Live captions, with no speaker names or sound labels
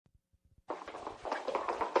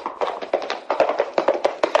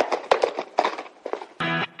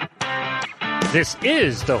This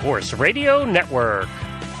is the Horse Radio Network.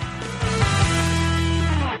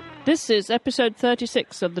 This is episode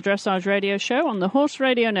 36 of the Dressage Radio Show on the Horse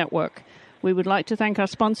Radio Network. We would like to thank our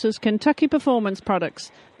sponsors, Kentucky Performance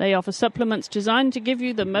Products. They offer supplements designed to give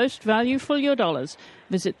you the most value for your dollars.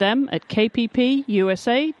 Visit them at kppusa.com.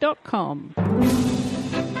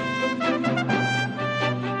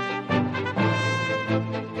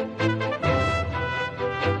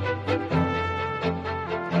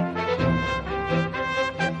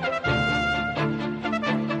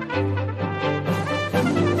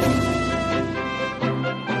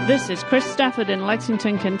 This is Chris Stafford in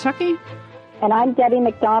Lexington, Kentucky. And I'm Debbie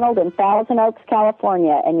McDonald in Thousand Oaks,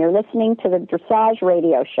 California, and you're listening to the Dressage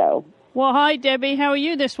Radio Show. Well, hi, Debbie. How are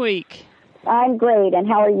you this week? I'm great, and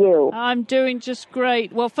how are you? I'm doing just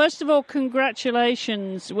great. Well, first of all,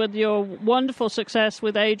 congratulations with your wonderful success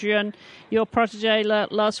with Adrian, your protege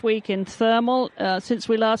last week in Thermal. Since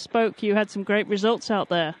we last spoke, you had some great results out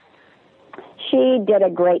there. She did a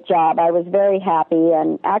great job. I was very happy,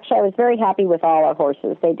 and actually I was very happy with all our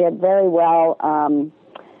horses. They did very well.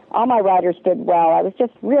 All my riders did well. I was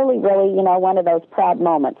just really, one of those proud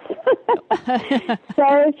moments. So it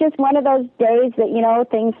was just one of those days that,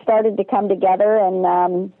 things started to come together,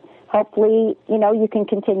 and hopefully, you can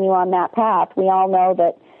continue on that path. We all know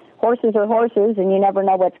that horses are horses, and you never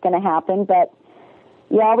know what's going to happen, but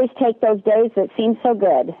you always take those days that seem so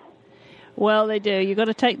good. Well, they do. You've got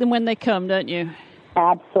to take them when they come, don't you?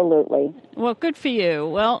 Absolutely. Well, good for you.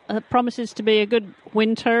 Well, it promises to be a good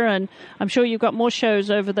winter, and I'm sure you've got more shows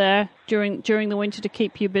over there during the winter to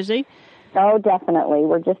keep you busy. Oh, definitely.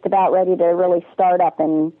 We're just about ready to really start up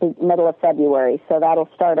in the middle of February, so that'll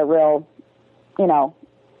start a real,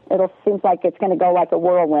 it seems like it's going to go like a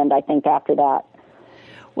whirlwind, I think, after that.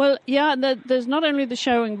 Well, yeah, there's not only the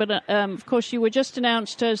showing, but of course you were just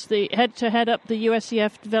announced as the head up the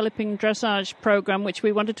USEF Developing Dressage Program, which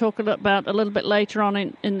we want to talk about a little bit later on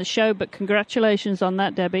in the show, but congratulations on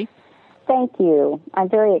that, Debbie. Thank you. I'm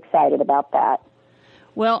very excited about that.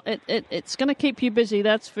 Well, it's going to keep you busy,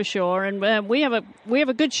 that's for sure. And we have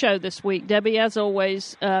a good show this week, Debbie, as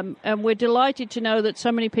always. And we're delighted to know that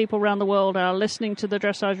so many people around the world are listening to the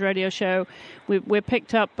Dressage Radio Show. We're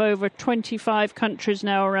picked up over 25 countries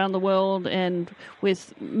now around the world, and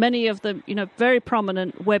with many of the very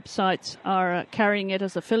prominent websites are carrying it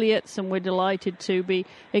as affiliates, and we're delighted to be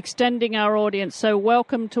extending our audience. So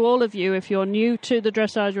welcome to all of you. If you're new to the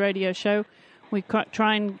Dressage Radio Show, we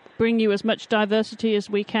try and bring you as much diversity as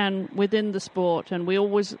we can within the sport, and we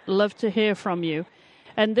always love to hear from you.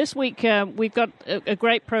 And this week we've got a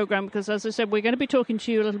great program because, as I said, we're going to be talking to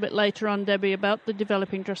you a little bit later on, Debbie, about the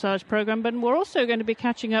Developing Dressage program, but we're also going to be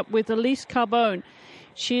catching up with Elise Carbone.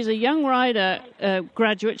 She's a young rider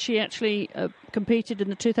graduate. She actually competed in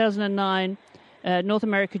the 2009 North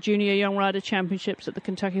America Junior Young Rider Championships at the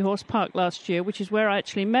Kentucky Horse Park last year, which is where I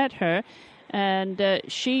actually met her. And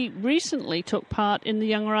she recently took part in the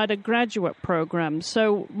Young Rider Graduate Program.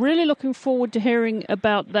 So really looking forward to hearing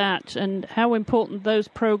about that and how important those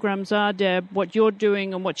programs are, Deb, what you're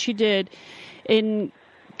doing and what she did in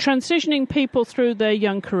transitioning people through their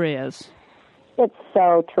young careers. It's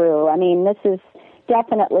so true. I mean, this is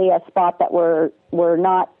definitely a spot that we're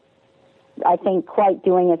not, I think, quite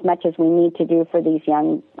doing as much as we need to do for these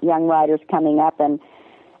young riders coming up. And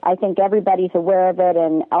I think everybody's aware of it,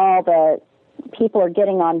 and all the people are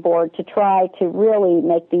getting on board to try to really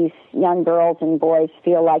make these young girls and boys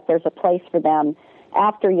feel like there's a place for them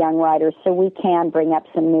after young riders, so we can bring up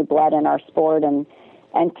some new blood in our sport and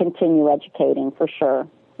continue educating for sure.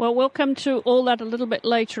 Well, we'll come to all that a little bit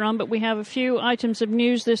later on, but we have a few items of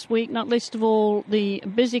news this week, not least of all the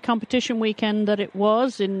busy competition weekend that it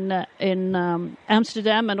was in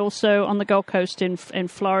Amsterdam and also on the Gold Coast in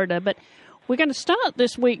Florida. But we're going to start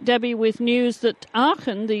this week, Debbie, with news that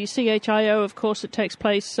Aachen, the CHIO, of course, that takes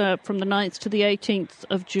place from the 9th to the 18th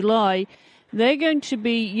of July, they're going to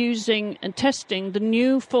be using and testing the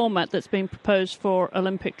new format that's been proposed for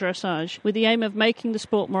Olympic dressage with the aim of making the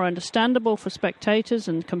sport more understandable for spectators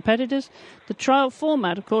and competitors. The trial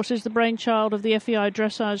format, of course, is the brainchild of the FEI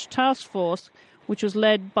Dressage Task Force, which was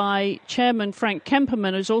led by Chairman Frank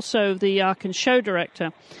Kemperman, who's also the Aachen show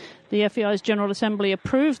director. The FEI's General Assembly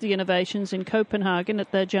approved the innovations in Copenhagen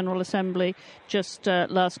at their General Assembly just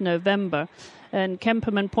last November. And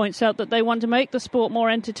Kemperman points out that they want to make the sport more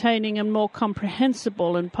entertaining and more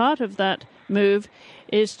comprehensible, and part of that move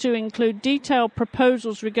is to include detailed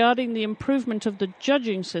proposals regarding the improvement of the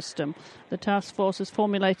judging system. The task force has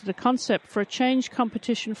formulated a concept for a changed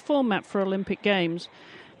competition format for Olympic Games.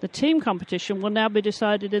 The team competition will now be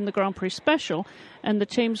decided in the Grand Prix Special, and the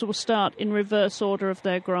teams will start in reverse order of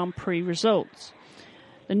their Grand Prix results.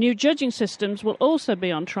 The new judging systems will also be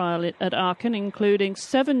on trial at Aachen, including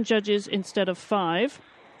 7 judges instead of 5.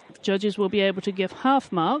 Judges will be able to give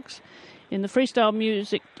half marks. In the freestyle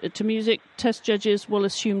music test judges will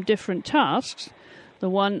assume different tasks. The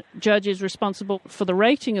one judge is responsible for the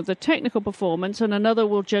rating of the technical performance, and another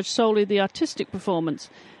will judge solely the artistic performance.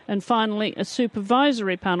 And finally, a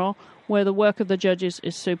supervisory panel where the work of the judges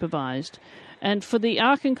is supervised. And for the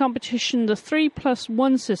Aachen competition, the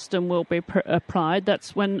 3+1 system will be applied.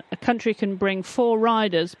 That's when a country can bring 4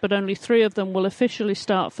 riders, but only 3 of them will officially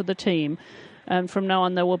start for the team. And from now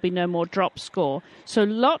on, there will be no more drop score. So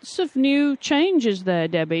lots of new changes there,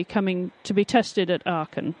 Debbie, coming to be tested at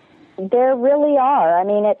Aachen. There really are. I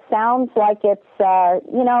mean, it sounds like it's,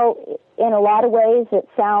 in a lot of ways, it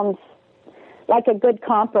sounds like a good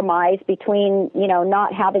compromise between,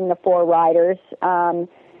 not having the 4 riders.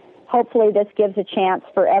 Hopefully this gives a chance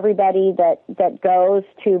for everybody that goes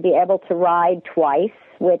to be able to ride twice,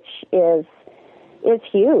 which is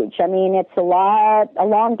huge. I mean, it's a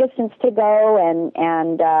long distance to go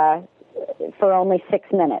and for only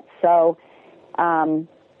 6 minutes. So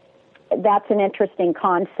that's an interesting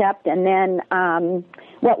concept. And then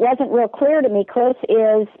what wasn't real clear to me, Chris,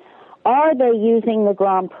 is are they using the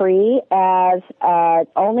Grand Prix as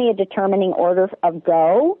only a determining order of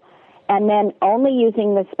go, and then only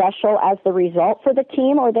using the special as the result for the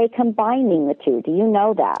team, or are they combining the two? Do you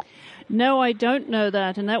know that? No, I don't know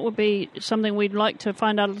that, and that would be something we'd like to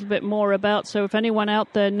find out a little bit more about. So if anyone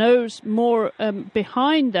out there knows more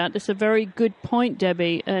behind that, it's a very good point,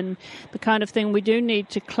 Debbie, and the kind of thing we do need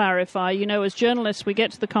to clarify. As journalists, we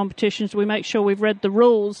get to the competitions, we make sure we've read the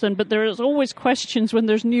rules, but there is always questions when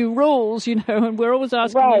there's new rules, and we're always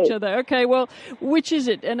asking each other, okay, well, which is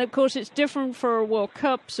it? And, of course, it's different for World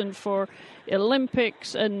Cups and for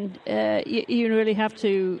Olympics, and you really have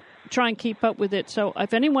to try and keep up with it. So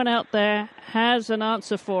if anyone out there has an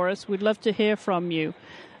answer for us, we'd love to hear from you.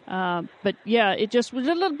 But yeah, it just was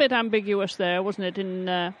a little bit ambiguous there, wasn't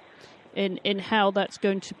it, in how that's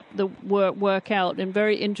going to work out. And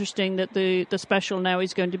very interesting that the special now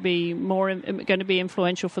is going to be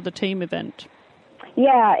influential for the team event.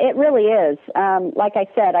 Yeah, it really is. Like I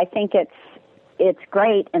said, I think it's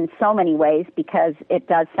great in so many ways because it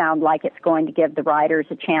does sound like it's going to give the riders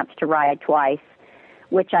a chance to ride twice,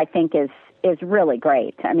 which I think is really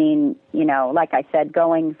great. I mean, like I said,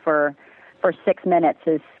 going for 6 minutes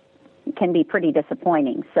can be pretty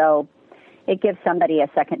disappointing. So it gives somebody a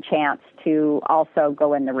second chance to also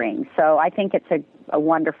go in the ring. So I think it's a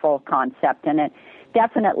wonderful concept, and it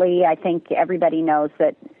definitely, I think everybody knows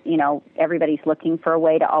that, everybody's looking for a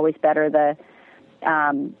way to always better the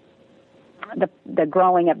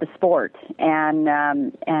growing of the sport, and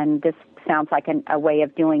this sounds like a way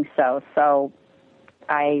of doing so. So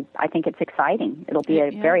I think it's exciting. It'll be a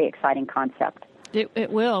very exciting concept.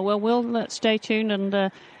 It will. Well, we'll stay tuned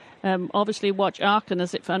and obviously watch Aachen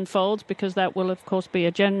as it unfolds, because that will, of course, be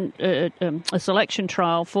a selection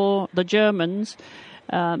trial for the Germans.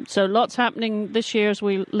 So lots happening this year as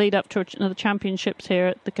we lead up to the championships here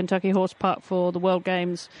at the Kentucky Horse Park for the World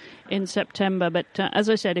Games in September. But as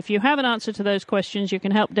I said, if you have an answer to those questions, you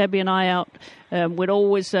can help Debbie and I out. We'd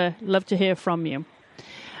always love to hear from you.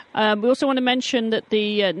 We also want to mention that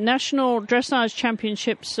the National Dressage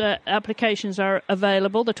Championships applications are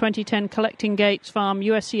available. The 2010 Collecting Gates Farm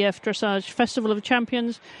USCF Dressage Festival of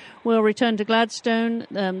Champions will return to Gladstone.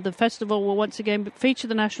 The festival will once again feature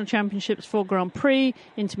the National Championships for Grand Prix,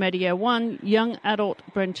 Intermediate 1, Young Adult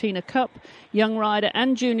Brentina Cup, Young Rider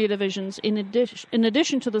and Junior divisions, in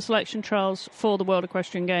addition to the selection trials for the World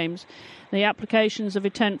Equestrian Games. The applications of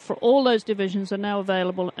intent for all those divisions are now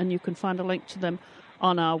available, and you can find a link to them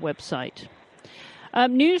on our website.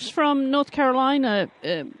 News from North Carolina,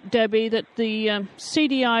 Debbie, that the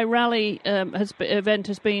CDI Rally event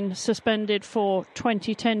has been suspended for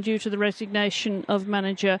 2010 due to the resignation of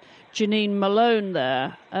manager Janine Malone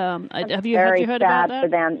there. Have you heard about that? Very sad for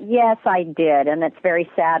them. Yes, I did, and it's very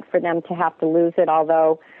sad for them to have to lose it,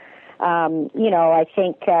 although, I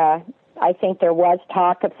think there was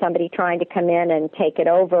talk of somebody trying to come in and take it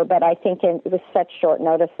over, but I think it was such short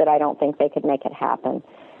notice that I don't think they could make it happen.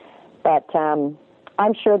 But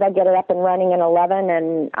I'm sure they'll get it up and running in 11,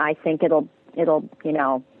 and I think it'll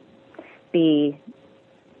be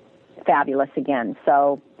fabulous again.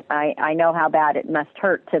 So I know how bad it must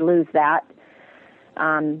hurt to lose that.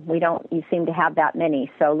 You seem to have that many,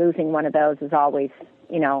 so losing one of those is always,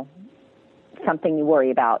 something you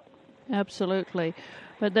worry about. Absolutely.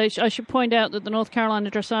 But I should point out that the North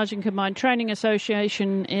Carolina Dressage and Combined Training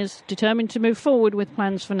Association is determined to move forward with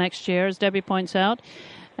plans for next year, as Debbie points out.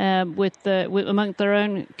 among their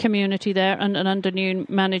own community there and under new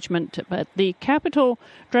management. But the Capital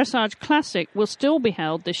Dressage Classic will still be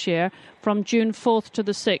held this year from June 4th to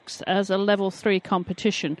the 6th as a Level 3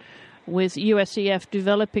 competition, with USEF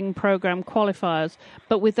developing program qualifiers,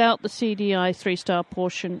 but without the CDI 3-star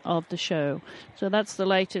portion of the show. So that's the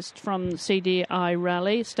latest from the CDI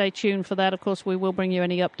rally. Stay tuned for that. Of course, we will bring you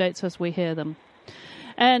any updates as we hear them.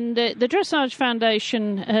 And the Dressage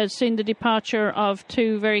Foundation has seen the departure of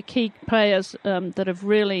two very key players that have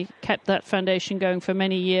really kept that foundation going for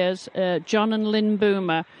many years. John and Lynn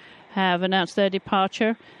Boomer have announced their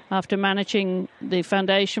departure after managing the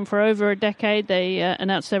foundation for over a decade. They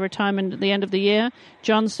announced their retirement at the end of the year.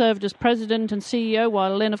 John served as president and CEO,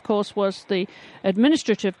 while Lynn, of course, was the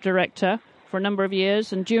administrative director for a number of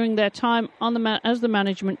years. And during their time on as the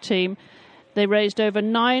management team, they raised over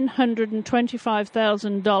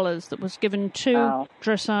 $925,000 that was given to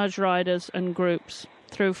dressage riders and groups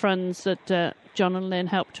through funds that John and Lynn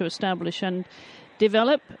helped to establish and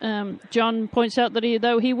develop. John points out that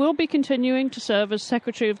though he will be continuing to serve as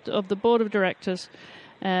secretary of the board of directors,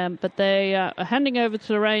 but they are handing over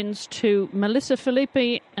the reins to Melissa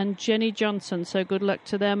Filippi and Jenny Johnson. So good luck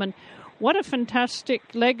to them. And what a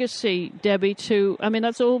fantastic legacy, Debbie,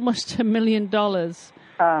 that's almost $1 million.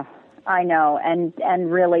 I know, and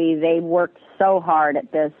really they worked so hard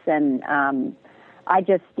at this, and I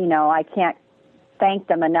just, I can't thank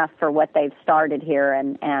them enough for what they've started here,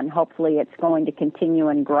 and hopefully it's going to continue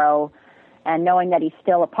and grow, and knowing that he's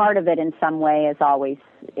still a part of it in some way it's always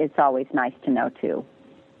nice to know too.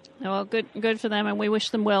 Well, good for them, and we wish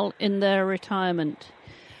them well in their retirement.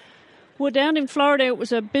 Well, down in Florida, it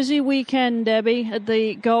was a busy weekend, Debbie, at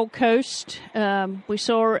the Gold Coast. We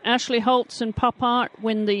saw Ashley Holtz and Pop Art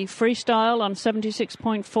win the freestyle on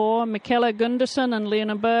 76.4. Michaela Gunderson and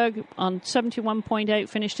Lena Berg on 71.8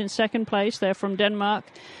 finished in second place. They're from Denmark,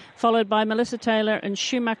 followed by Melissa Taylor and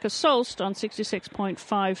Schumacher Solst on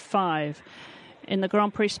 66.55. In the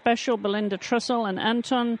Grand Prix Special, Belinda Trussell and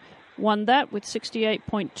Anton won that with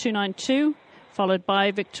 68.292. Followed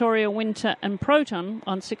by Victoria Winter and Proton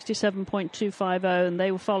on 67.250, and they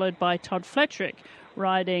were followed by Todd Fletchick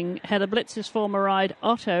riding Heather Blitz's former ride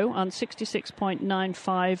Otto on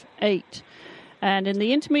 66.958. And in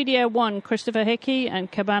the Intermediate 1, Christopher Hickey and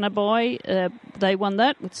Cabana Boy, they won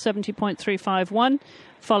that with 70.351,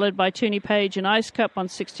 followed by Toonie Page and Ice Cup on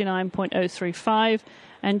 69.035.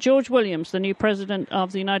 And George Williams, the new president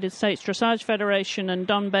of the United States Dressage Federation, and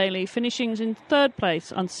Don Bailey finishing in third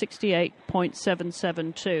place on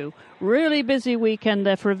 68.772. Really busy weekend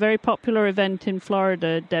there for a very popular event in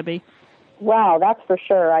Florida, Debbie. Wow, that's for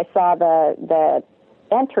sure. I saw the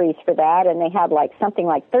entries for that, and they had something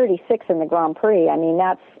like 36 in the Grand Prix. I mean,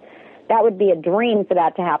 that would be a dream for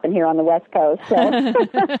that to happen here on the West Coast. So.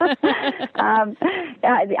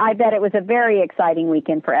 I bet it was a very exciting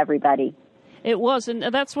weekend for everybody. It was, and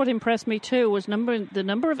that's what impressed me too, was the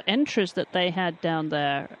number of entries that they had down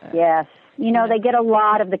there. Yes. They get a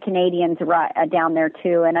lot of the Canadians down there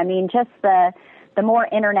too, and I mean, just the more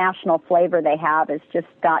international flavor they have has just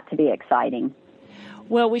got to be exciting.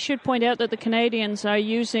 Well, we should point out that the Canadians are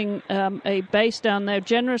using a base down there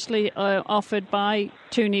generously offered by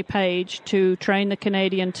Toonie Page to train the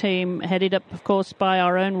Canadian team, headed up, of course, by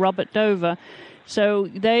our own Robert Dover. So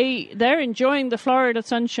they're enjoying the Florida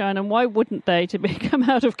sunshine, and why wouldn't they, to come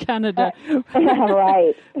out of Canada?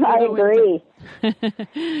 Right. I agree.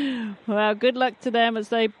 Well, good luck to them as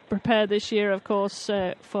they prepare this year, of course,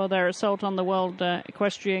 for their assault on the World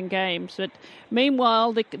Equestrian Games. But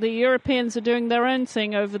meanwhile, the Europeans are doing their own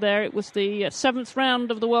thing over there. It was the seventh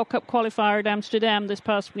round of the World Cup qualifier at Amsterdam this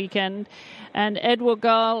past weekend, and Edward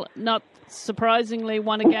Gall, not surprisingly,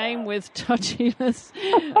 won a game with Totilas.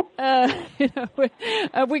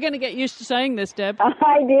 Are we going to get used to saying this, Deb?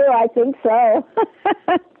 I do. I think so.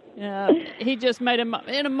 Yeah, he just made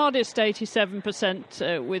a modest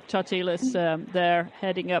 87% with Totilas there,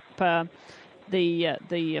 heading up the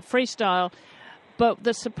freestyle. But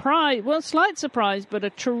the surprise, slight surprise, but a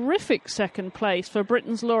terrific second place for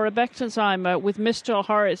Britain's Laura Bechtolsheimer with Mr.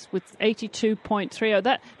 Horace with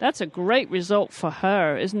 82.30. That's a great result for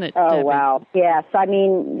her, isn't it, Debbie? Wow. Yes. I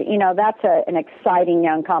mean, that's an exciting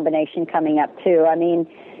young combination coming up, too. I mean,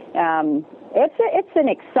 it's an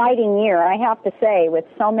exciting year, I have to say, with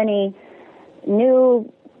so many new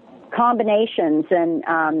combinations. And,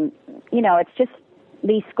 it's just,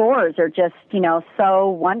 these scores are just, so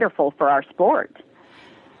wonderful for our sport.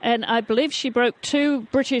 And I believe she broke 2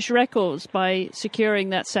 British records by securing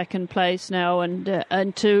that second place now, and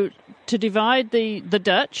to divide the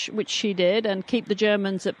Dutch, which she did, and keep the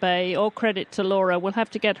Germans at bay. All credit to Laura. We'll have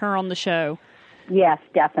to get her on the show. Yes,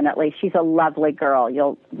 definitely. She's a lovely girl.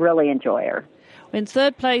 You'll really enjoy her. In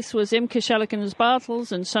third place was Imke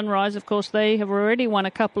Schellekens-Bartels and Sunrise. Of course, they have already won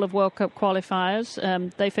a couple of World Cup qualifiers.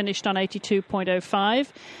 They finished on 82.05.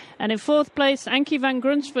 And in fourth place, Ankie van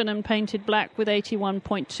Grunsven Painted Black with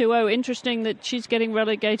 81.20. Interesting that she's getting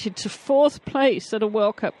relegated to fourth place at a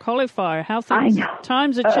World Cup qualifier. How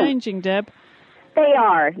times are changing, Deb. They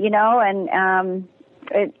are, and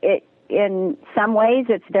it in some ways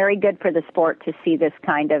it's very good for the sport to see this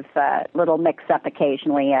kind of little mix-up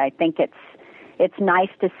occasionally. I think it's nice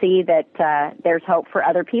to see that there's hope for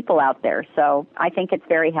other people out there. So I think it's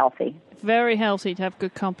very healthy. Very healthy to have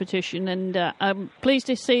good competition. And I'm pleased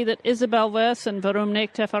to see that Isabel Vers and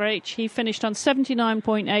Veronique FRH, he finished on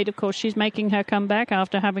 79.8. Of course, she's making her comeback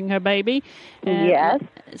after having her baby. Yes.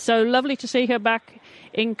 So lovely to see her back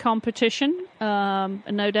in competition.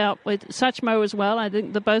 No doubt with Satchmo as well. I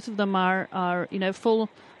think the both of them are full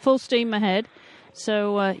steam ahead.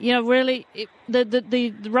 So, really,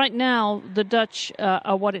 the right now, the Dutch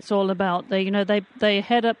are what it's all about. They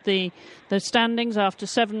head up the standings after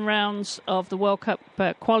 7 rounds of the World Cup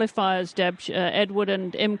qualifiers, Deb. Edward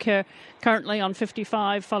and Imke currently on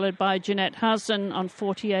 55, followed by Jeanette Hazen on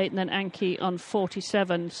 48, and then Ankie on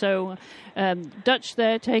 47. So, Dutch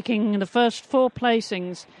there taking the first 4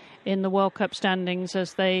 placings in the World Cup standings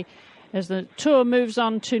as the tour moves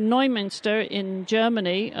on to Neumünster in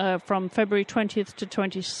Germany from February 20th to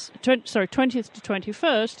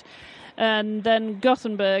 21st, and then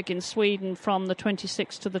Gothenburg in Sweden from the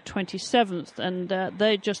 26th to the 27th. And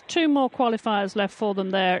they're just 2 more qualifiers left for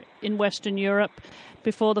them there in Western Europe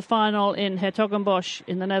before the final in Hertogenbosch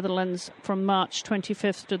in the Netherlands from March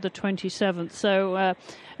 25th to the 27th. So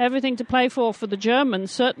everything to play for the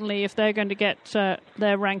Germans, certainly if they're going to get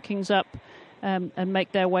their rankings up and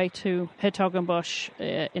make their way to Hertogenbosch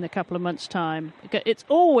in a couple of months' time. It's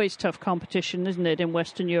always tough competition, isn't it, in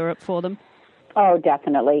Western Europe for them? Oh,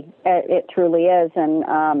 definitely. It truly is. And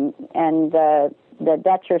the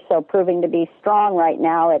Dutch are so proving to be strong right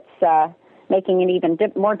now, it's making it even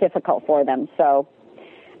more difficult for them. So,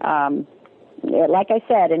 like I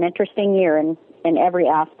said, an interesting year in every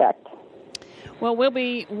aspect. Well, we'll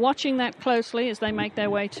be watching that closely as they make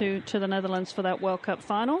their way to the Netherlands for that World Cup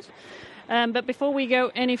finals. But before we go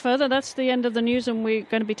any further, that's the end of the news, and we're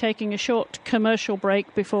going to be taking a short commercial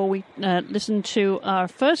break before we listen to our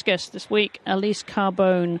first guest this week, Elise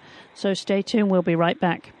Carbone. So stay tuned. We'll be right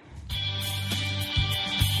back.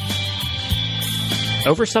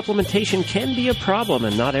 Oversupplementation can be a problem,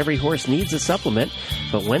 and not every horse needs a supplement.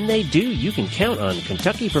 But when they do, you can count on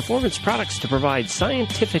Kentucky Performance Products to provide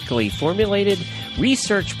scientifically formulated,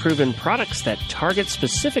 research-proven products that target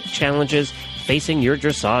specific challenges facing your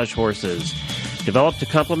dressage horses. Developed to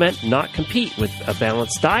complement, not compete with a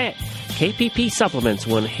balanced diet, KPP supplements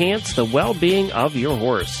will enhance the well-being of your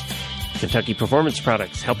horse. Kentucky Performance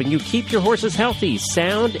Products, helping you keep your horses healthy,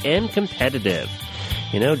 sound, and competitive.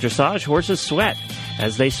 Dressage horses sweat.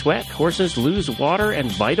 As they sweat, horses lose water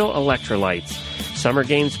and vital electrolytes. Summer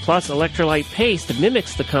Games Plus Electrolyte Paste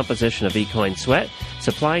mimics the composition of equine sweat,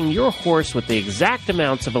 supplying your horse with the exact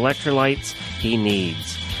amounts of electrolytes he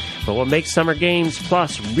needs. But what makes Summer Games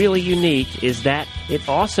Plus really unique is that it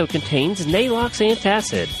also contains Nalox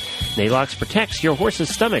antacid. Nalox protects your horse's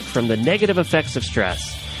stomach from the negative effects of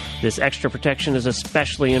stress. This extra protection is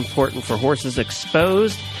especially important for horses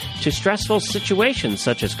exposed to stressful situations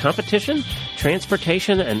such as competition,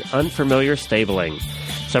 transportation, and unfamiliar stabling.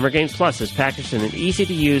 Summer Games Plus is packaged in an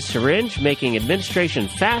easy-to-use syringe, making administration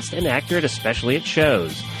fast and accurate, especially at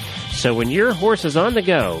shows. So when your horse is on the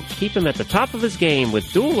go, keep him at the top of his game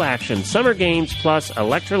with dual-action Summer Games Plus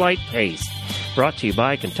Electrolyte Paste. Brought to you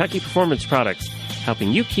by Kentucky Performance Products,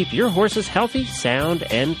 helping you keep your horses healthy, sound,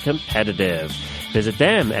 and competitive. Visit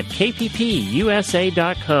them at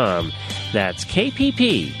kppusa.com. That's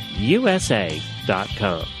kppusa.com.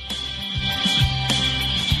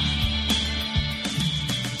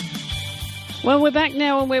 Well, we're back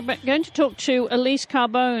now, and we're going to talk to Elise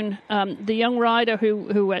Carbone, the young rider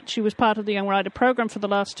who actually was part of the Young Rider program for the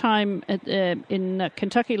last time in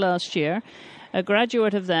Kentucky last year, a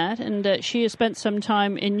graduate of that, and she has spent some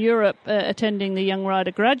time in Europe attending the Young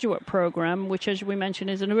Rider graduate program, which, as we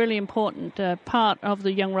mentioned, is a really important part of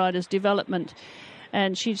the young rider's development.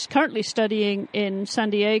 And she's currently studying in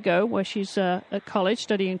San Diego, where she's at college,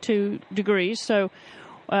 studying 2 degrees. So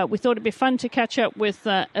we thought it'd be fun to catch up with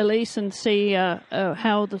Elise and see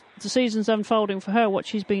how the season's unfolding for her, what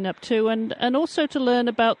she's been up to, and also to learn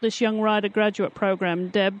about this Young Rider graduate program,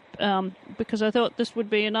 Deb, because I thought this would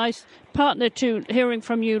be a nice partner to hearing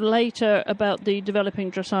from you later about the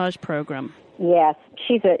Developing Dressage program. Yes,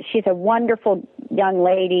 she's a wonderful young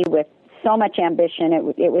lady with so much ambition.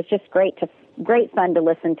 It was just great fun to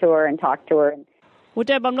listen to her and talk to her. Well,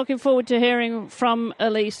 Deb, I'm looking forward to hearing from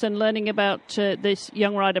Elise and learning about this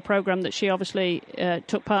Young Rider program that she obviously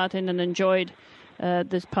took part in and enjoyed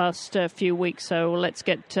this past few weeks. So let's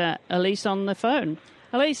get Elise on the phone.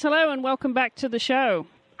 Elise, hello and welcome back to the show.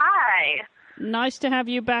 Hi. Nice to have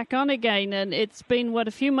you back on again. And it's been,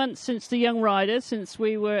 a few months since the Young Rider, since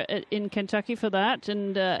we were in Kentucky for that,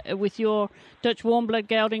 and with your Dutch Warmblood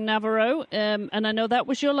Gelding Navarro. And I know that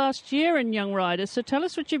was your last year in Young Rider. So tell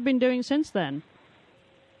us what you've been doing since then.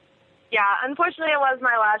 Yeah, unfortunately it was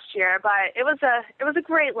my last year, but it was a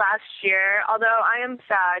great last year, although I am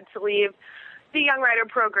sad to leave the Young Rider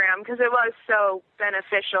program because it was so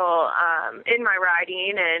beneficial in my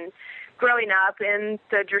riding and growing up in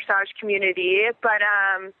the dressage community. But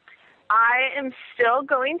I am still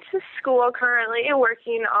going to school currently,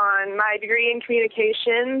 working on my degree in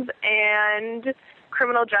communications and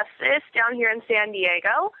criminal justice down here in San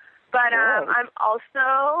Diego. But I'm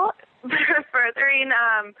also furthering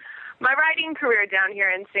my riding career down here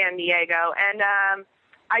in San Diego. And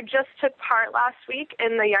I just took part last week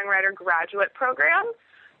in the Young Rider graduate program,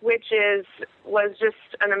 which was just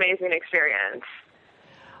an amazing experience.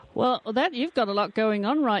 Well, that you've got a lot going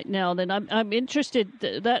on right now. Then I'm interested.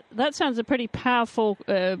 That sounds a pretty powerful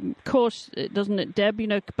course, doesn't it, Deb?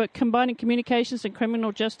 But combining communications and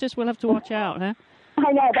criminal justice, we'll have to watch out, huh?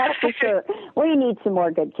 I know, that's for sure. We need some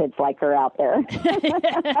more good kids like her out there.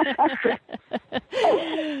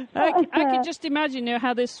 I can just imagine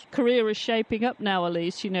how this career is shaping up now,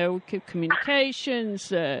 Elise.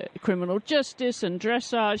 Communications, criminal justice, and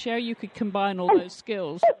dressage. How you could combine all those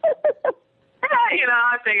skills.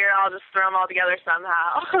 I figured I'll just throw them all together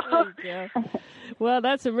somehow. There you go. Well,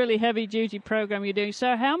 that's a really heavy-duty program you're doing.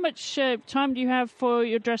 So how much time do you have for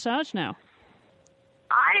your dressage now?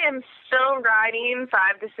 I am still riding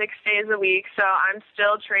 5 to 6 days a week, so I'm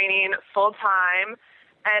still training full-time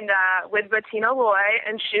and with Bettina Loy,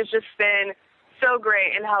 and she's just been so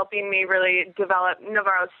great in helping me really develop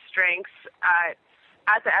Navarro's strengths at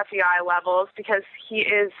the FEI levels because he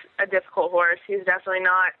is a difficult horse. He's definitely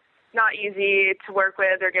not easy to work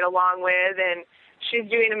with or get along with, and she's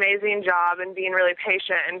doing an amazing job and being really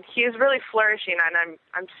patient, and he's really flourishing, and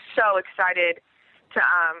I'm so excited to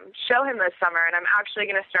show him this summer, and I'm actually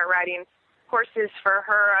going to start riding horses for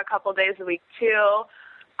her a couple days a week too,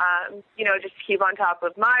 just to keep on top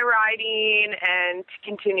of my riding and to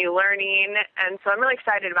continue learning, and so I'm really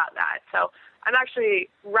excited about that. So I'm actually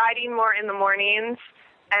riding more in the mornings,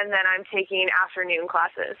 and then I'm taking afternoon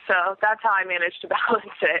classes. So that's how I managed to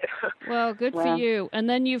balance it. Well, good for you. And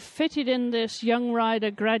then you've fitted in this Young Rider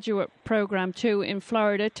graduate program too in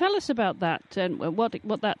Florida. Tell us about that and what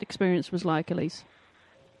that experience was like, Elise.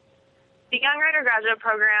 The Young Rider graduate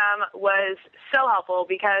program was so helpful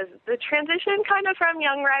because the transition kind of from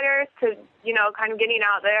Young Riders to, kind of getting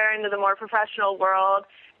out there into the more professional world,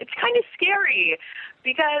 it's kind of scary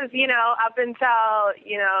because, up until,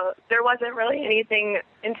 there wasn't really anything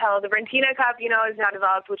until the Brentina Cup, is now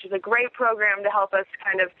developed, which is a great program to help us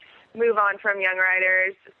kind of move on from Young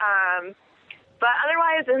Riders. But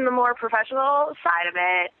otherwise, in the more professional side of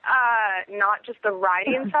it, not just the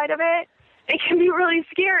riding side of it, it can be really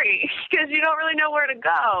scary because you don't really know where to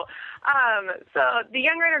go. So the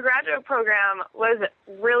Young Rider graduate program was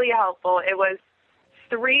really helpful. It was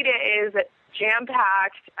 3 days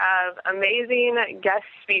jam-packed of amazing guest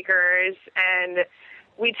speakers, and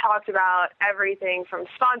we talked about everything from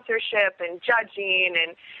sponsorship and judging,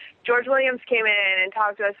 and George Williams came in and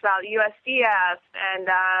talked to us about USDF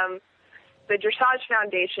and the Dressage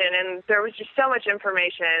Foundation, and there was just so much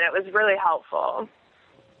information, and it was really helpful.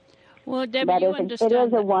 Well, Debbie, you understand. It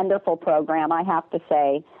is a wonderful program, I have to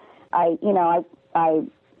say. I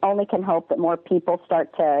only can hope that more people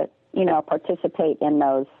start to, participate in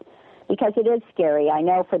those because it is scary. I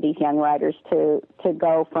know for these young riders to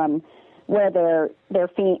go from where they're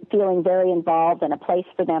feeling very involved and a place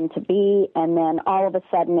for them to be, and then all of a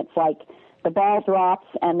sudden it's like the ball drops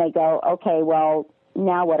and they go, okay, well,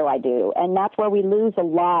 now what do I do? And that's where we lose a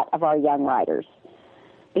lot of our young riders,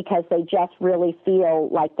 because they just really feel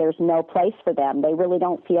like there's no place for them. They really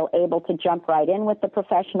don't feel able to jump right in with the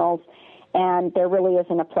professionals, and there really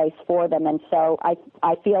isn't a place for them. And so I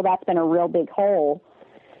feel that's been a real big hole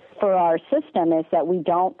for our system, is that we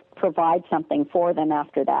don't provide something for them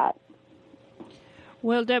after that.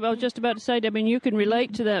 Well, Deb, I was just about to say, Deb, you can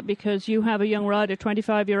relate to that because you have a young rider,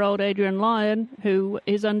 25-year-old Adrian Lyon, who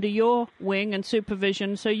is under your wing and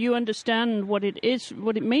supervision, so you understand what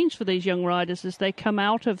it means for these young riders as they come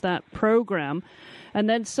out of that program, and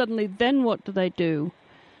then suddenly, what do they do?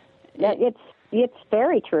 It's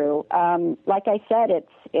very true. Like I said,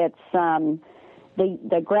 It's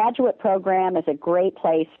the graduate program is a great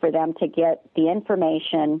place for them to get the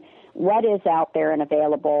information, what is out there and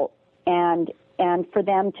available, and for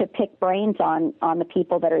them to pick brains on the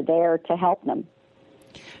people that are there to help them.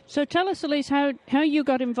 So tell us, Elise, how you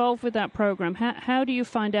got involved with that program. How do you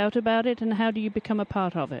find out about it, and how do you become a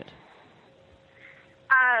part of it?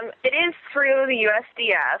 It is through the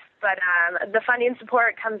USDF, but the funding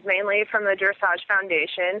support comes mainly from the Dressage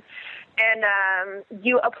Foundation, and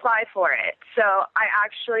you apply for it. So I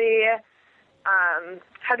actually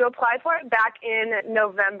had to apply for it back in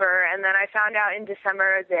November, and then I found out in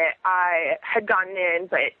December that I had gotten in.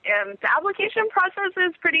 But the application process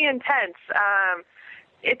is pretty intense.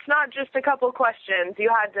 It's not just a couple questions. You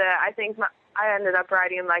had to, I ended up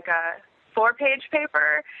writing like a 4-page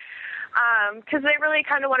paper, because they really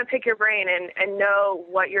kind of want to pick your brain and know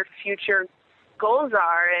what your future goals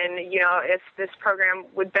are, and if this program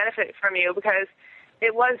would benefit from you, because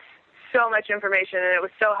it was so much information and it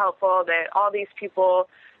was so helpful that all these people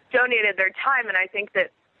donated their time, and I think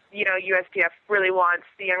that USDF really wants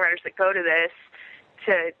the young writers that go to this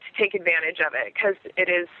to take advantage of it, because it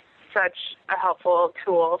is such a helpful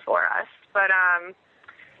tool for us. But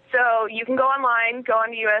so you can go online, go on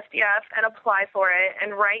to USDF and apply for it.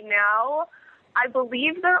 And right now, I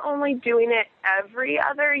believe they're only doing it every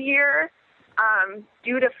other year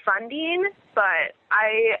due to funding, but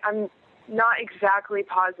I'm not exactly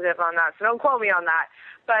positive on that, so don't quote me on that.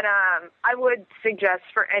 But I would suggest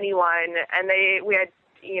for anyone, and we had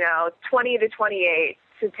 20 to 28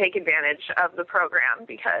 to take advantage of the program,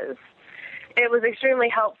 because it was extremely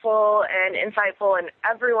helpful and insightful, and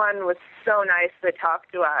everyone was so nice that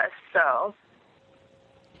talked to us.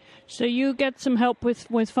 So you get some help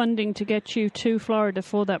with funding to get you to Florida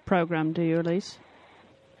for that program, do you, Elise?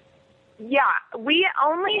 Yeah, we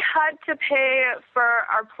only had to pay for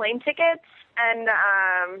our plane tickets, and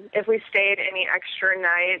if we stayed any extra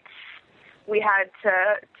nights, we had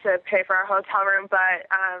to pay for our hotel room. But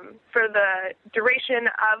for the duration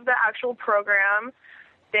of the actual program,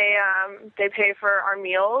 they pay for our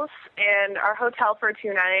meals and our hotel for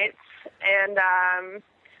 2 nights, and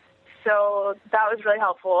so that was really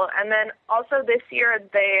helpful. And then also this year,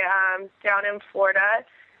 they down in Florida,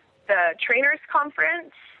 the Trainers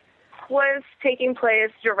Conference was taking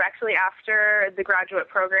place directly after the graduate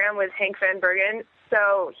program with Hank Van Bergen.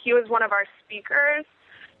 So he was one of our speakers,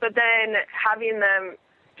 but then having them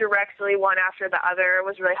directly one after the other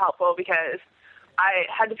was really helpful, because I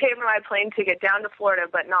had to pay for my plane ticket down to Florida,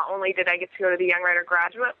 but not only did I get to go to the Young Writer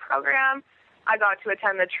Graduate Program, I got to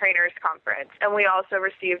attend the Trainers Conference, and we also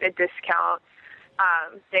received a discount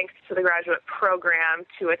thanks to the graduate program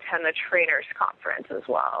to attend the Trainers Conference as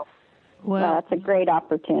well. Well, that's a great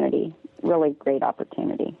opportunity, really great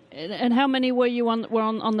opportunity. And how many were you on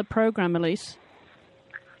the program, Elise?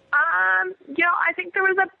 I think there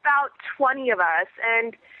was about 20 of us,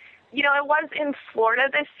 and it was in Florida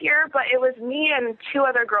this year, but it was me and 2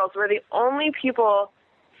 other girls were the only people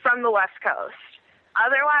from the West Coast.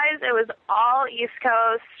 Otherwise, it was all East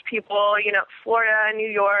Coast people, Florida, New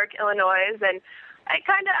York, Illinois, and I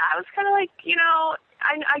was kind of like,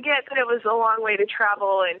 I get that it was a long way to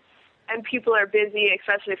travel, and people are busy,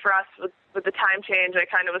 especially for us with the time change. I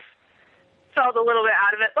kind of felt a little bit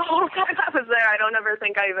out of it the whole time I was there. I don't ever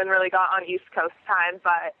think I even really got on East Coast time,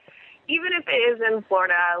 but even if it is in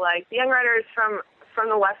Florida, like the young writers from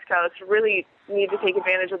the West Coast really need to take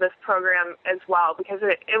advantage of this program as well, because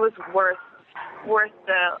it was worth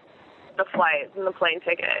the flight and the plane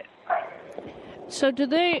ticket. So do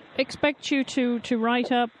they expect you to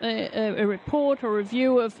write up a report or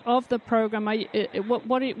review of the program?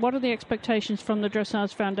 What are the expectations from the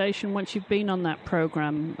Dressage Foundation once you've been on that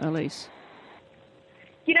program, Elise?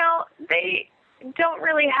 They don't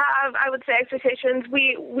really have, I would say, expectations.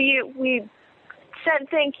 We sent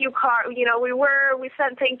thank you cards. We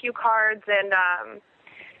sent thank you cards,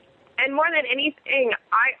 and more than anything,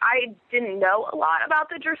 I didn't know a lot about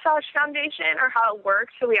the Dressage Foundation or how it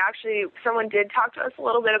works. So someone did talk to us a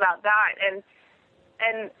little bit about that,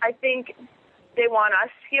 and I think they want us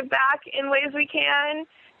to give back in ways we can,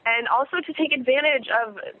 and also to take advantage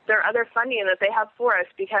of their other funding that they have for us,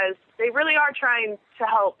 because they really are trying to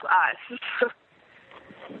help us.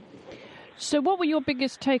 So what were your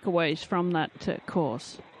biggest takeaways from that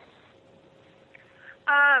course?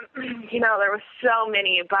 There were so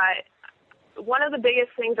many, but one of the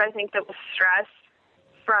biggest things I think that was stressed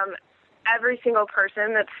from every single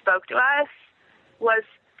person that spoke to us was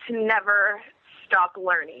to never stop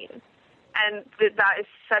learning. And that is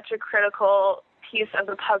such a critical piece of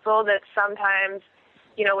the puzzle that sometimes,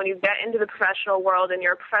 when you get into the professional world and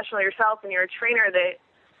you're a professional yourself and you're a trainer,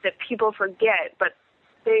 that people forget. But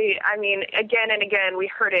Again and again, we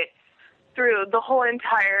heard it through the whole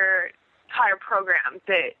entire program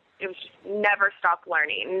that it was just never stop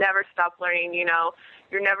learning.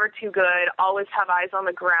 You're never too good. Always have eyes on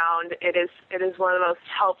the ground. It is one of the most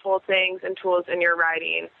helpful things and tools in your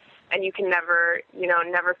riding, and you can never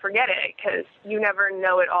forget it, because you never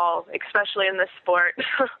know it all, especially in this sport.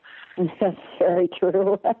 That's very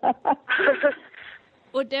true.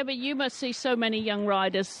 Well, Debbie, you must see so many young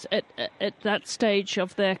riders at that stage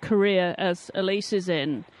of their career as Elise is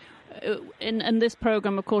in. And this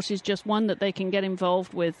program, of course, is just one that they can get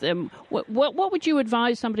involved with. What would you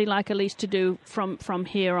advise somebody like Elise to do from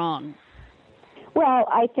here on? Well,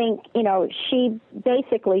 I think, she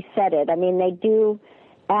basically said it. I mean, they do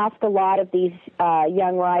ask a lot of these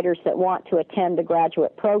young riders that want to attend the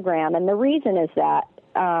graduate program, and the reason is that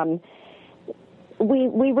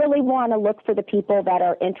we really want to look for the people that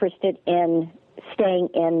are interested in staying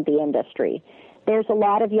in the industry. There's a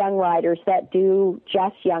lot of young riders that do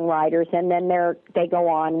just young riders, and then they go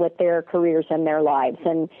on with their careers and their lives.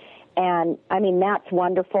 And I mean, that's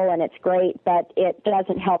wonderful and it's great, but it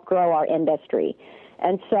doesn't help grow our industry.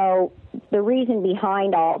 And so the reason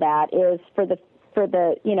behind all that is for the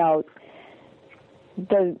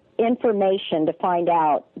information to find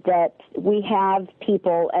out that we have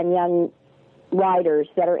people and young riders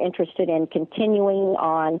that are interested in continuing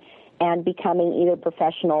on and becoming either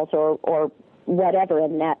professionals or whatever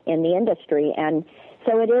in the industry. And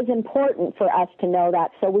so it is important for us to know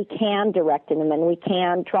that, so we can direct them and we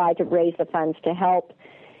can try to raise the funds to help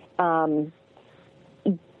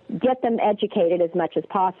get them educated as much as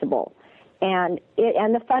possible. And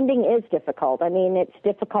the funding is difficult. I mean, it's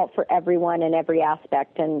difficult for everyone in every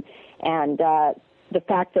aspect. And the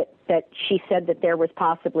fact that she said that there was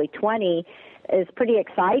possibly 20 is pretty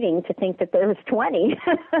exciting, to think that there was 20.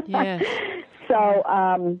 Yes. So,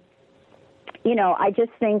 I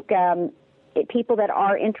just think people that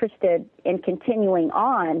are interested in continuing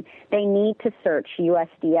on, they need to search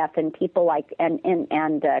USDF and people like and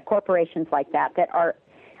corporations like that are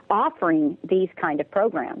offering these kind of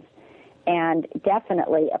programs, and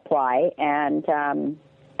definitely apply and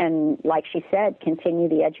like she said, continue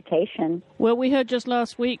the education. Well, we heard just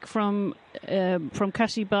last week from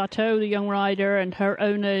Cassie Barteau, the young rider, and her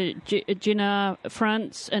owner, Gina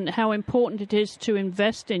France, and how important it is to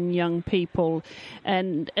invest in young people.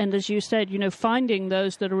 And as you said, finding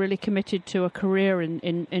those that are really committed to a career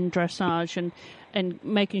in dressage and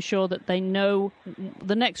making sure that they know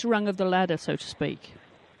the next rung of the ladder, so to speak.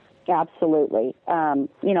 Absolutely.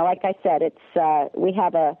 Like I said, it's we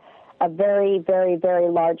have a very, very, very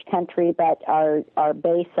large country, but our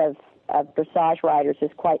base of dressage riders is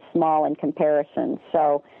quite small in comparison.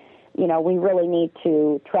 So, we really need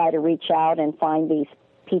to try to reach out and find these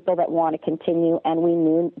people that want to continue, and we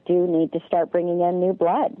do need to start bringing in new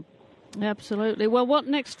blood. Absolutely. Well, what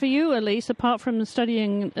next for you, Elise, apart from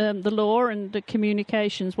studying the law and the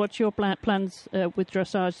communications? What's your plans with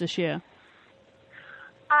dressage this year?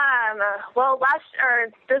 Well,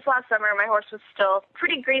 this last summer, my horse was still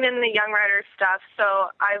pretty green in the young rider stuff. So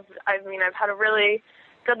I've had a really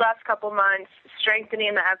good last couple months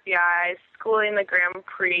strengthening the FBI, schooling the Grand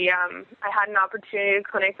Prix. I had an opportunity to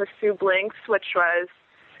clinic with Sue Blinks, which was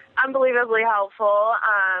unbelievably helpful.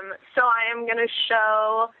 So I am going to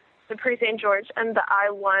show the Prix St. George and the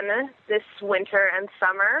I-1 this winter and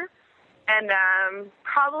summer. And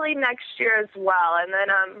probably next year as well. And then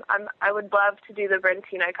I would love to do the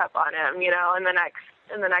Brentina Cup on him, in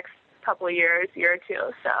the next couple of year or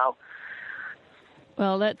two. So.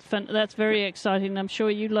 Well, that's very exciting. I'm sure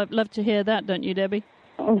you love to hear that, don't you, Debbie?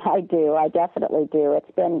 I do. I definitely do.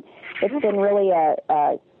 It's been really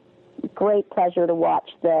a great pleasure to watch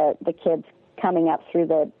the kids coming up through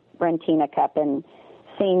the Brentina Cup and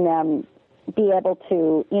seeing them be able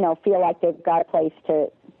to, feel like they've got a place to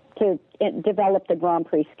develop the Grand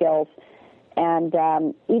Prix skills, and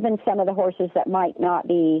even some of the horses that might not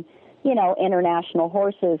be, international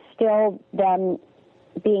horses, still them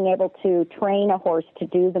being able to train a horse to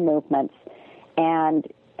do the movements and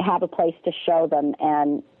have a place to show them,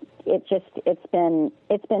 and it's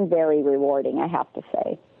been very rewarding, I have to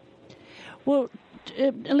say. Well,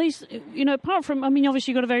 at least, apart from,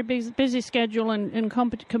 obviously you've got a very busy schedule and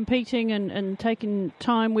competing and taking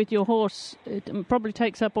time with your horse, it probably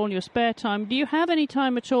takes up all your spare time. Do you have any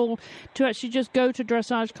time at all to actually just go to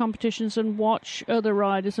dressage competitions and watch other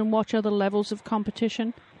riders and watch other levels of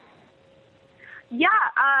competition? Yeah,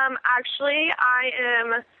 actually,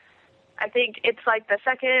 I think it's like the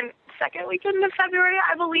second weekend of February,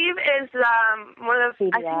 I believe, is one of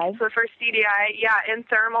the, I think it's the first CDI, in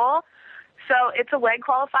Thermal. So it's a leg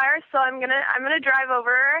qualifier. So I'm gonna drive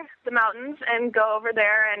over the mountains and go over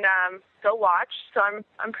there and go watch. So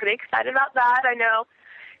I'm pretty excited about that. I know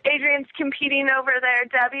Adrian's competing over there,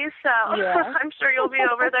 Debbie. So yeah. I'm sure you'll be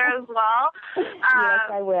over there as well. Yes,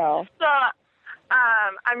 I will. So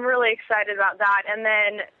I'm really excited about that. And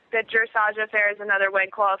then the Dressage Affair is another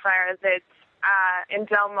leg qualifier that's in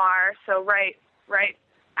Del Mar. So right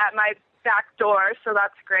at my back door. So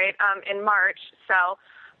that's great. In March. So.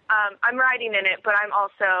 I'm riding in it, but I'm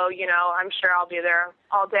also, I'm sure I'll be there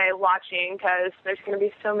all day watching because there's going to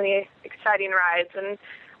be so many exciting rides, and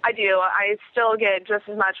I still get just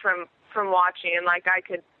as much from watching. Like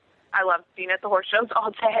I love being at the horse shows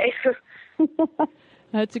all day.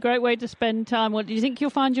 It's a great way to spend time. Well, do you think you'll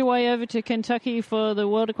find your way over to Kentucky for the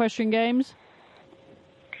World Equestrian Games?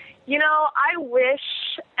 I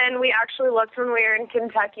wish, and we actually looked when we were in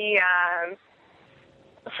Kentucky,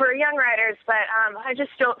 for young riders, but I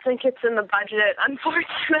just don't think it's in the budget,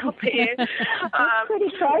 unfortunately. It's pretty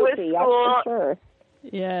pricey, that's for sure.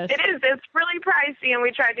 Yes. It is. It's really pricey, and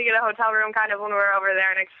we tried to get a hotel room kind of when we were over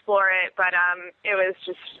there and explore it, but it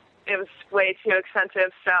was way too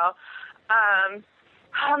expensive, so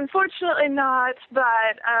unfortunately not,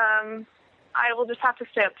 but I will just have to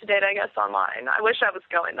stay up to date, I guess, online. I wish I was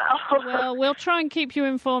going, though. Well, we'll try and keep you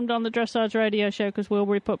informed on the Dressage Radio Show because we'll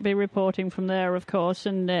be reporting from there, of course.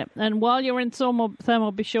 And while you're in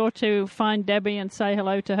Thermal, be sure to find Debbie and say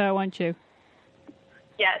hello to her, won't you?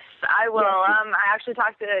 Yes, I will. I actually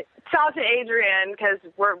talked to Adrian because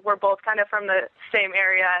we're both kind of from the same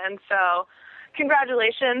area, and so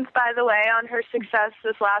congratulations, by the way, on her success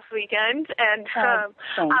this last weekend. And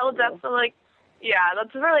I will definitely. Yeah,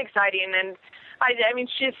 that's really exciting, and I mean,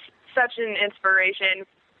 she's such an inspiration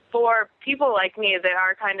for people like me that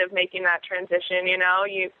are kind of making that transition.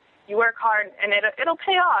 You work hard, and it'll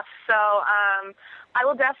pay off. So I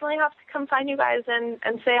will definitely have to come find you guys and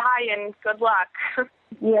say hi and good luck.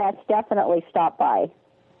 Yes, definitely stop by.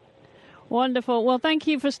 Wonderful. Well, thank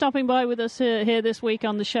you for stopping by with us here this week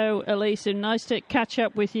on the show, Elise. And nice to catch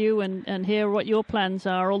up with you and hear what your plans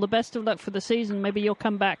are. All the best of luck for the season. Maybe you'll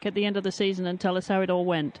come back at the end of the season and tell us how it all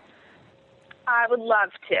went. I would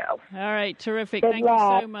love to. All right. Terrific. Good Thank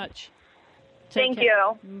luck. you so much. Thank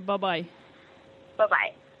you. Bye-bye.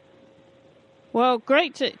 Bye-bye. Well,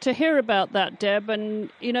 great to hear about that, Deb. And,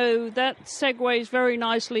 that segues very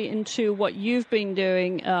nicely into what you've been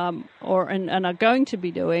doing and are going to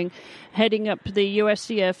be doing, heading up the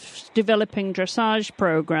USCF's developing dressage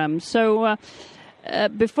program. So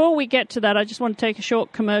before we get to that, I just want to take a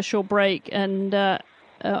short commercial break. And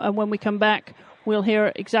when we come back, we'll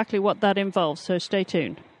hear exactly what that involves. So stay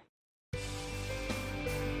tuned.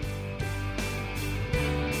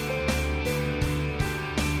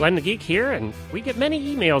 Glenn the Geek here, and we get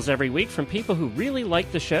many emails every week from people who really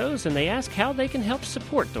like the shows, and they ask how they can help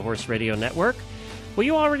support the Horse Radio Network. Well,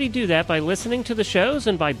 you already do that by listening to the shows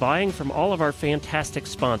and by buying from all of our fantastic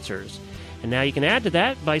sponsors. And now you can add to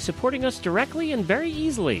that by supporting us directly and very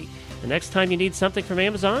easily. The next time you need something from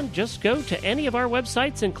Amazon, just go to any of our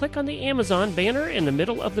websites and click on the Amazon banner in the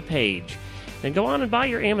middle of the page. Then go on and buy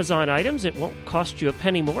your Amazon items. It won't cost you a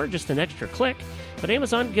penny more, just an extra click. But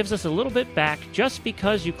Amazon gives us a little bit back just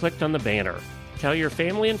because you clicked on the banner. Tell your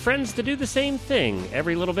family and friends to do the same thing.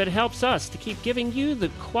 Every little bit helps us to keep giving you the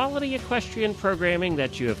quality equestrian programming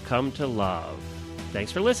that you have come to love.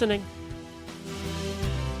 Thanks for listening.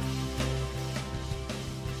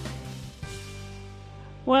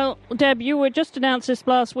 Well, Deb, you were just announced this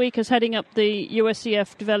last week as heading up the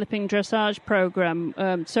USCF Developing Dressage Program.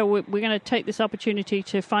 So we're going to take this opportunity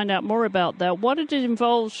to find out more about that, what it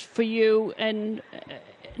involves for you, and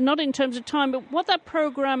not in terms of time, but what that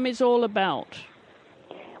program is all about.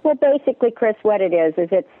 Well, basically, Chris, what it is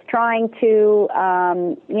it's trying to,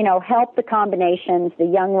 help the combinations, the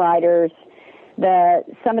young riders,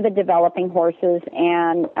 some of the developing horses,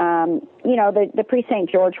 and, the pre-St.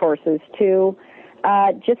 George horses to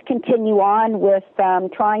just continue on with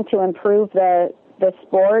trying to improve the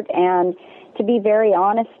sport. And to be very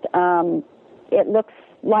honest, it looks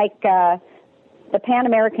like the Pan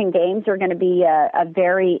American Games are going to be a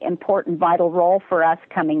very important, vital role for us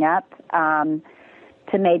coming up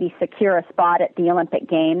to maybe secure a spot at the Olympic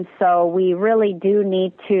Games. So we really do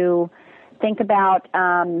need to think about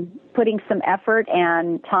putting some effort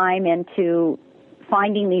and time into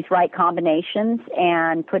finding these right combinations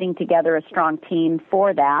and putting together a strong team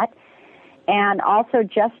for that. And also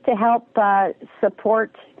just to help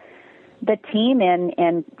support the team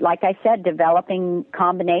in, like I said, developing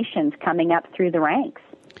combinations coming up through the ranks.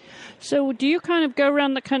 So do you kind of go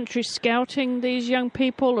around the country scouting these young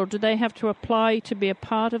people, or do they have to apply to be a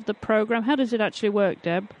part of the program? How does it actually work,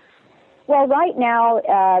 Deb? Well, right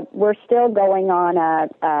now we're still going on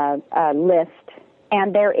a list,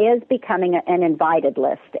 and there is becoming an invited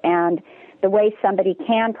list. And the way somebody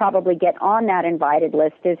can probably get on that invited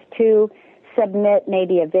list is to submit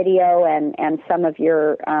maybe a video and some of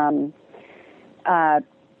your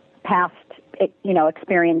past,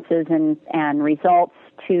 experiences and results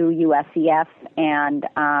to USEF. And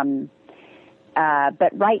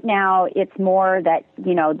but right now it's more that,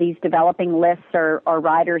 these developing lists are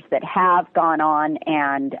riders that have gone on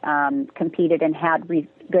and competed and had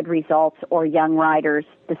good results, or young riders,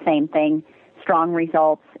 the same thing, strong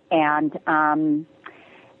results, and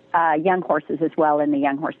young horses as well in the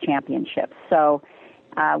Young Horse Championships. So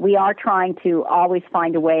we are trying to always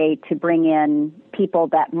find a way to bring in people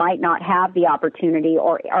that might not have the opportunity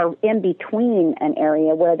or are in between an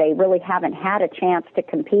area where they really haven't had a chance to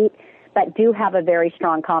compete, but do have a very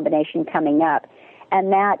strong combination coming up.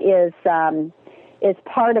 And that is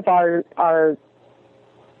part of our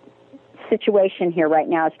situation here right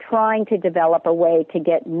now, is trying to develop a way to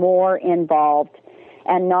get more involved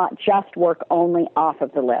and not just work only off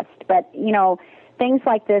of the list. But, things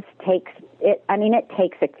like this it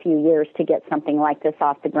takes a few years to get something like this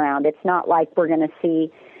off the ground. It's not like we're going to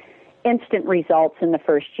see instant results in the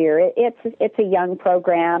first year. It's a young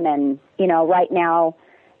program, and, right now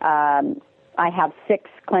I have 6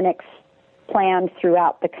 clinics planned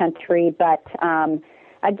throughout the country, but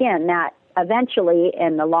again, that eventually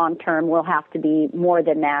in the long term will have to be more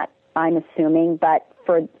than that, I'm assuming. But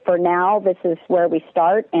for now, this is where we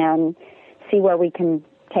start and see where we can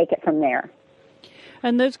take it from there.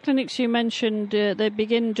 And those clinics you mentioned, they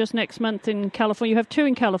begin just next month in California. You have 2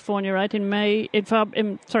 in California, right? In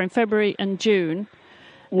February and June.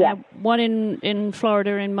 Yeah. One in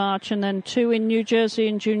Florida in March, and then 2 in New Jersey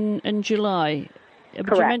in June and July.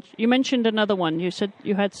 Correct. You mentioned another one. You said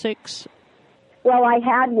you had 6. Well, I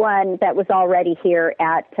had one that was already here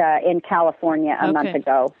in California a month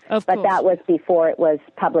ago, but that was before it was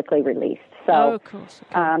publicly released. So, of course.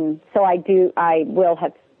 Okay. So I will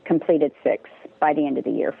have completed 6 by the end of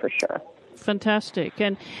the year for sure. Fantastic.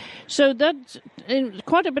 And so that's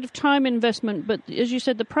quite a bit of time investment, but as you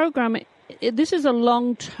said, the program, this is a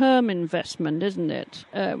long-term investment, isn't it?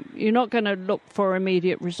 You're not going to look for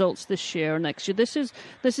immediate results this year or next year. This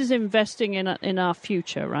is investing in our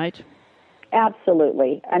future, right?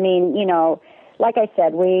 Absolutely. I mean, like I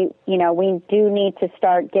said, we do need to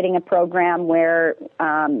start getting a program where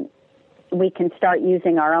we can start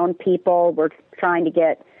using our own people. We're trying to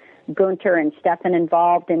get Gunter and Stefan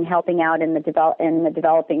involved in helping out in the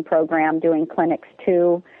developing program, doing clinics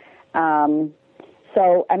too.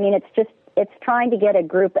 So, I mean, it's trying to get a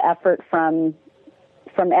group effort from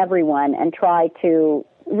everyone and try to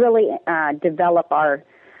really develop our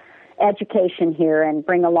education here and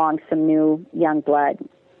bring along some new young blood,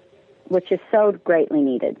 which is so greatly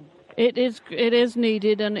needed. It is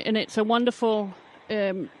needed, and it's a wonderful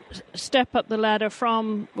step up the ladder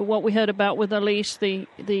from what we heard about with Elise, the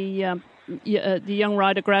Young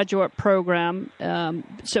Rider Graduate Program.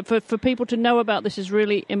 So for people to know about this is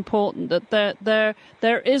really important, that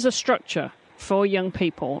there is a structure for young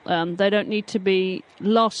people. They don't need to be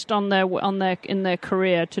lost in their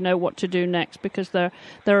career to know what to do next, because there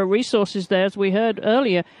are resources there, as we heard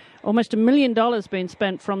earlier. Almost $1 million being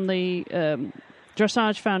spent from the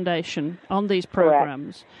Dressage Foundation on these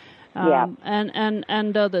programs.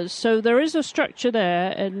 And others. So there is a structure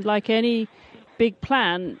there, and like any big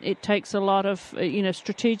plan, it takes a lot of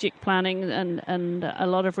strategic planning and a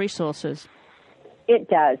lot of resources. It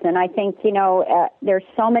does, and I think there's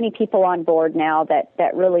so many people on board now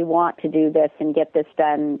that really want to do this and get this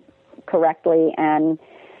done correctly, and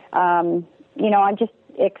I'm just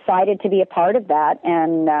excited to be a part of that,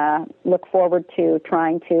 and look forward to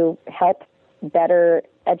trying to help better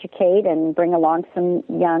educate and bring along some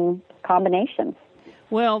young combinations.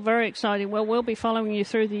 Well, very exciting. Well, we'll be following you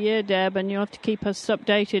through the year, Deb, and you'll have to keep us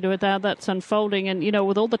updated with how that's unfolding. And,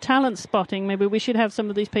 with all the talent spotting, maybe we should have some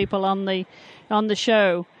of these people on the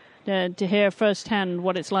show to hear firsthand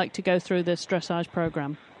what it's like to go through this dressage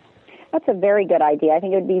program. That's a very good idea. I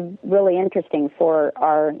think it would be really interesting for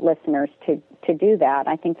our listeners to do that.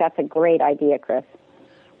 I think that's a great idea, Chris.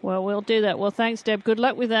 Well, we'll do that. Well, thanks, Deb. Good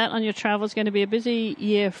luck with that on your travel. It's going to be a busy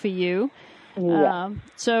year for you. Yeah.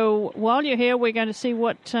 So while you're here, we're going to see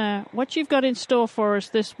what you've got in store for us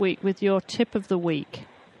this week with your tip of the week.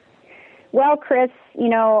 Well, Chris,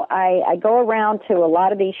 I go around to a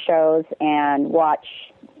lot of these shows and watch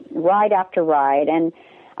ride after ride, and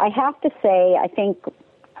I have to say, I think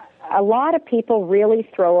a lot of people really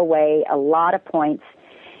throw away a lot of points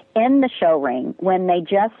in the show ring when they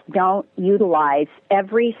just don't utilize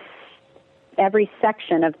every every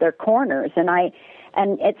section of their corners.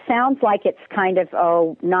 And it sounds like it's kind of,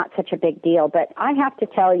 not such a big deal, but I have to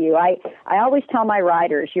tell you, I always tell my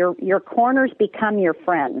riders, your corners become your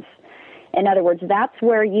friends. In other words, that's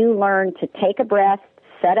where you learn to take a breath,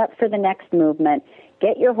 set up for the next movement,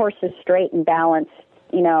 get your horses straight and balanced,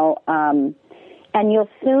 and you'll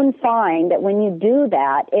soon find that when you do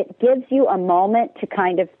that, it gives you a moment to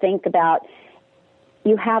kind of think about,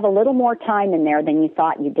 you have a little more time in there than you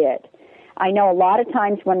thought you did. I know a lot of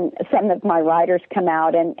times when some of my riders come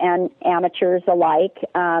out, and amateurs alike,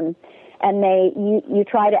 and you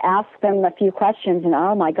try to ask them a few questions, and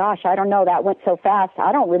oh my gosh, I don't know, that went so fast,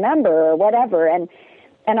 I don't remember, or whatever, and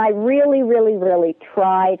I really, really, really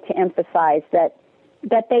try to emphasize that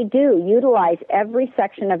they do utilize every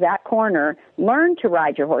section of that corner, learn to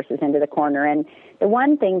ride your horses into the corner. And the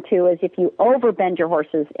one thing, too, is if you overbend your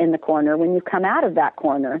horses in the corner, when you come out of that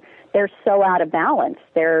corner, they're so out of balance.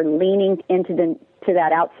 They're leaning to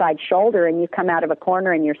that outside shoulder, and you come out of a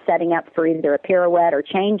corner and you're setting up for either a pirouette or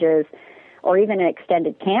changes or even an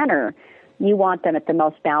extended canter. You want them at the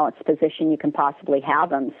most balanced position you can possibly have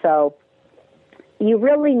them. So you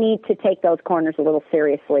really need to take those corners a little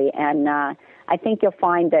seriously, and I think you'll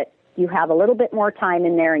find that you have a little bit more time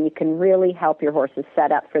in there and you can really help your horses set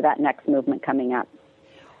up for that next movement coming up.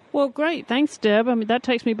 Well, great. Thanks, Deb. I mean, that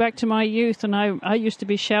takes me back to my youth, and I used to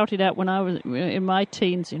be shouted at when I was in my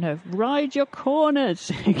teens, ride your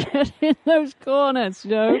corners, get in those corners,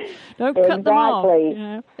 don't cut them off.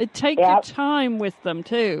 Take your time with them,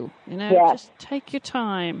 too, just take your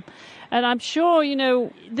time. And I'm sure,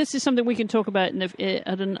 this is something we can talk about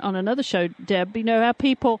on another show, Deb. How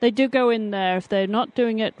people, they do go in there, if they're not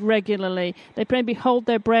doing it regularly, they maybe hold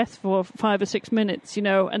their breath for 5 or 6 minutes,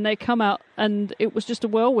 and they come out and it was just a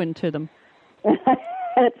whirlwind to them.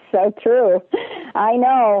 It's so true. I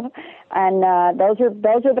know. And those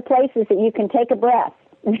are the places that you can take a breath.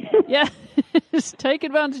 Yeah, just take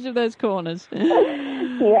advantage of those corners.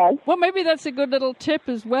 Yes. Well, maybe that's a good little tip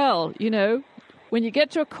as well, when you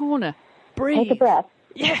get to a corner, breathe. Take a breath.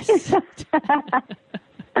 Yes.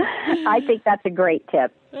 I think that's a great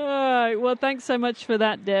tip. All right. Well, thanks so much for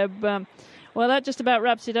that, Deb. Well, that just about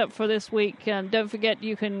wraps it up for this week. Don't forget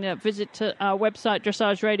you can visit our website,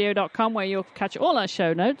 dressageradio.com, where you'll catch all our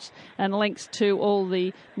show notes and links to all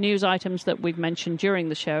the news items that we've mentioned during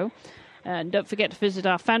the show. And don't forget to visit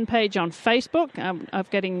our fan page on Facebook. I'm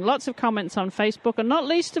getting lots of comments on Facebook, and not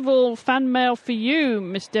least of all, fan mail for you,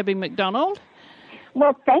 Miss Debbie McDonald.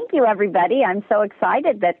 Well, thank you, everybody. I'm so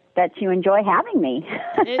excited that you enjoy having me.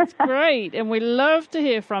 It's great, and we love to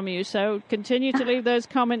hear from you. So continue to leave those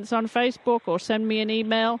comments on Facebook or send me an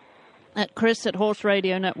email at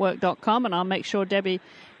chris@horseradionetwork.com, and I'll make sure Debbie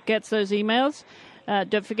gets those emails.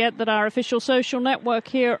 Don't forget that our official social network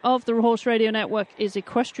here of the Horse Radio Network is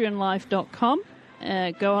equestrianlife.com.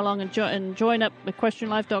 Go along and join up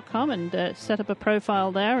equestrianlife.com and set up a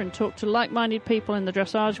profile there and talk to like-minded people in the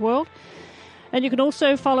dressage world. And you can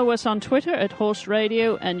also follow us on Twitter at Horse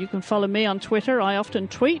Radio, and you can follow me on Twitter. I often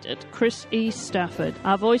tweet at Chris E. Stafford.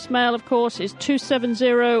 Our voicemail, of course, is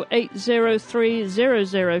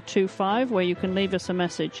 270-803-0025, where you can leave us a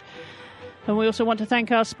message. And we also want to thank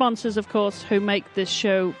our sponsors, of course, who make this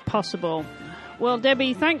show possible. Well,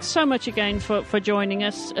 Debbie, thanks so much again for joining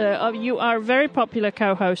us. You are a very popular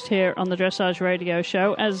co-host here on the Dressage Radio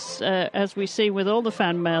Show, as we see with all the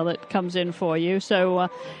fan mail that comes in for you. So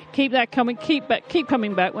keep that coming. Keep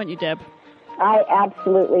coming back, won't you, Deb? I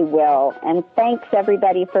absolutely will. And thanks,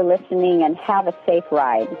 everybody, for listening, and have a safe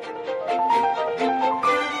ride.